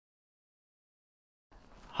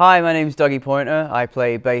Hi, my name's Dougie Poynter. I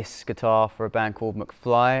play bass guitar for a band called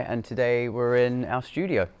McFly, and today we're in our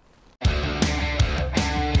studio.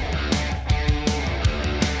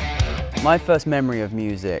 My first memory of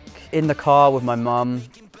music, in the car with my mum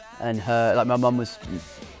and her, like my mum was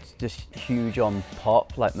just huge on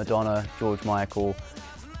pop, like Madonna, George Michael.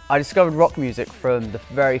 I discovered rock music from the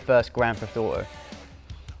very first Grand Theft Auto.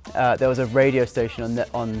 There was a radio station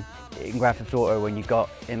in Grand Theft Auto when you got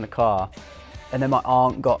in the car. And then my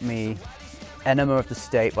aunt got me Enema of the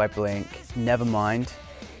State by Blink, Nevermind,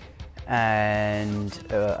 and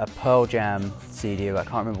a Pearl Jam CD, I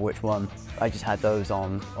can't remember which one. I just had those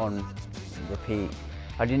on repeat.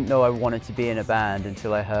 I didn't know I wanted to be in a band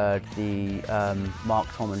until I heard the Mark,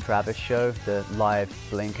 Tom and Travis show, the live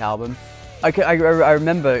Blink album. I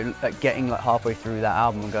remember like, getting like halfway through that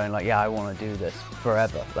album and going like, yeah, I want to do this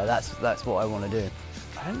forever. Like that's what I want to do.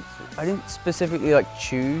 I didn't specifically like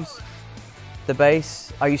choose the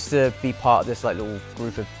bass. I used to be part of this like little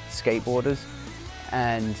group of skateboarders,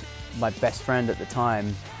 and my best friend at the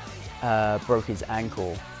time broke his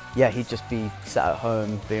ankle. Yeah, he'd just be sat at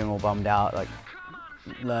home being all bummed out, like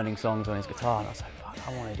learning songs on his guitar, and I was like, fuck,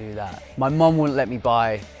 I want to do that. My mum wouldn't let me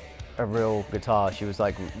buy a real guitar. She was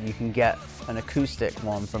like, you can get an acoustic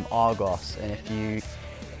one from Argos, and if you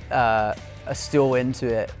are still into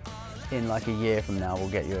it in like a year from now, we'll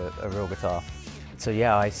get you a real guitar. So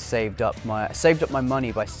yeah, I saved up my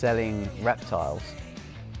money by selling reptiles.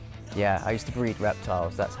 Yeah, I used to breed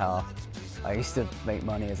reptiles. That's how I used to make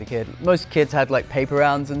money as a kid. Most kids had like paper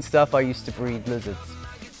rounds and stuff. I used to breed lizards.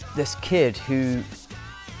 This kid who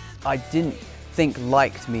I didn't think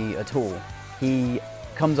liked me at all, he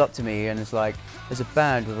comes up to me and is like, there's a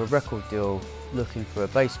band with a record deal looking for a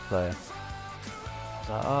bass player. I was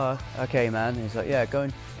like, oh, okay man. And he's like, yeah, go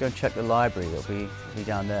and check the library, it'll be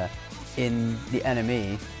down there. In the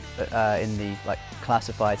NME, in the like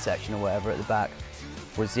classified section or whatever at the back,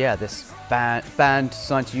 was this band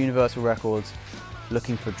signed to Universal Records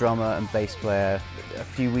looking for a drummer and bass player. A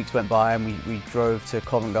few weeks went by and we drove to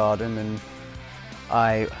Covent Garden and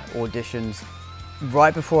I auditioned.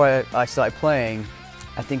 Right before I started playing,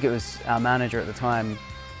 I think it was our manager at the time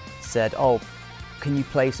said, oh, can you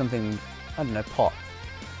play something, I don't know, pop?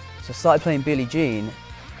 So I started playing Billie Jean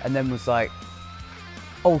and then was like,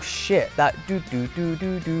 oh shit, that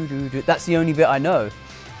do-do-do-do-do-do-do, that's the only bit I know.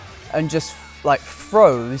 And just like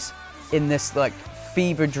froze in this like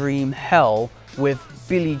fever dream hell with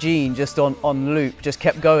Billie Jean just on loop, just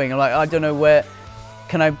kept going. I'm like, I don't know where,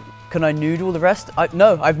 can I noodle the rest?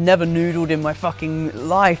 No, I've never noodled in my fucking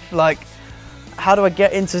life. Like, how do I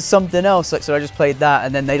get into something else? Like, so I just played that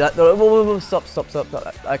and then they like, whoa, whoa, whoa, stop.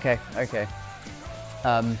 Okay.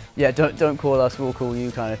 Yeah, don't call us, we'll call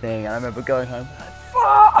you kind of thing. And I remember going home,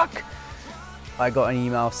 fuck! I got an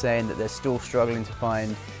email saying that they're still struggling to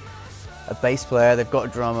find a bass player. They've got a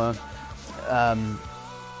drummer.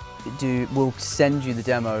 We'll send you the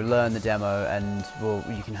demo, learn the demo, and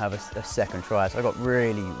you can have a second try. So I got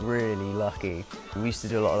really, really lucky. We used to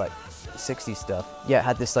do a lot of like 60s stuff. Yeah, it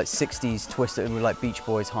had this like 60s twist with like Beach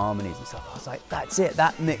Boys harmonies and stuff. I was like, that's it,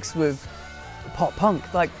 that mixed with pop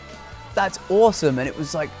punk, like that's awesome. And it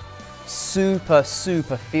was like super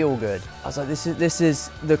feel good. I was like, this is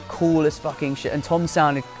the coolest fucking shit. And Tom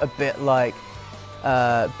sounded a bit like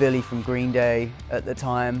Billy from Green Day at the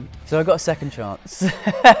time. So I got a second chance.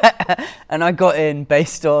 And I got in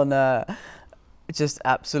based on just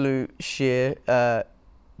absolute sheer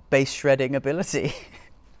bass shredding ability.